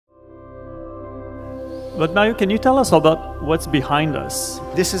But Mario, can you tell us about what's behind us?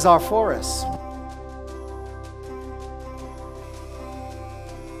 This is our forest.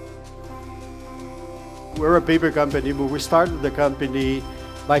 We're a paper company, but we started the company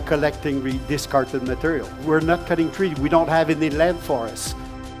by collecting discarded material. We're not cutting trees. We don't have any land forests.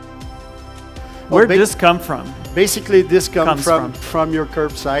 Where did this come from? Basically, this comes from your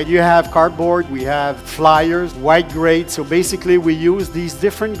curbside. You have cardboard, we have flyers, white grades. So basically, we use these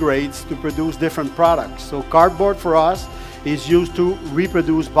different grades to produce different products. So cardboard for us is used to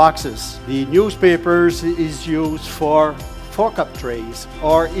reproduce boxes. The newspapers is used for 4-cup trays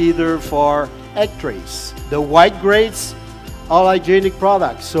or either for egg trays. The white grades, all hygienic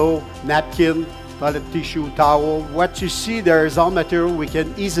products. So napkin, toilet tissue, towel. What you see there is all material we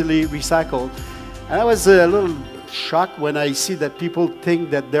can easily recycle. And I was a little shocked when I see that people think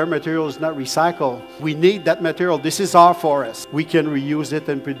that their material is not recycled. We need that material. This is our forest. We can reuse it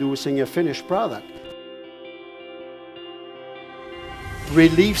in producing a finished product.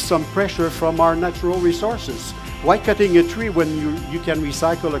 Relieve some pressure from our natural resources. Why cutting a tree when you can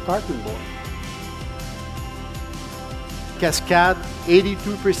recycle a carton board? Cascade,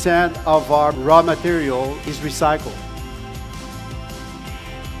 82% of our raw material is recycled.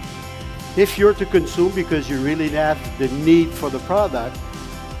 If you're to consume because you really have the need for the product,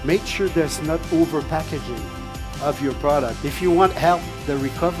 make sure there's not over-packaging of your product. If you want help, the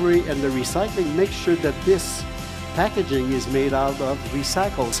recovery and the recycling, make sure that this packaging is made out of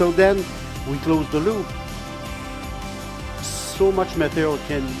recycled. So then we close the loop. So much material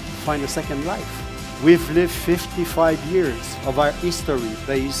can find a second life. We've lived 55 years of our history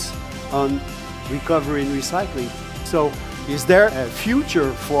based on recovery and recycling. So is there a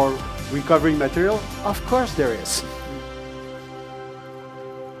future for recovering material? Of course there is.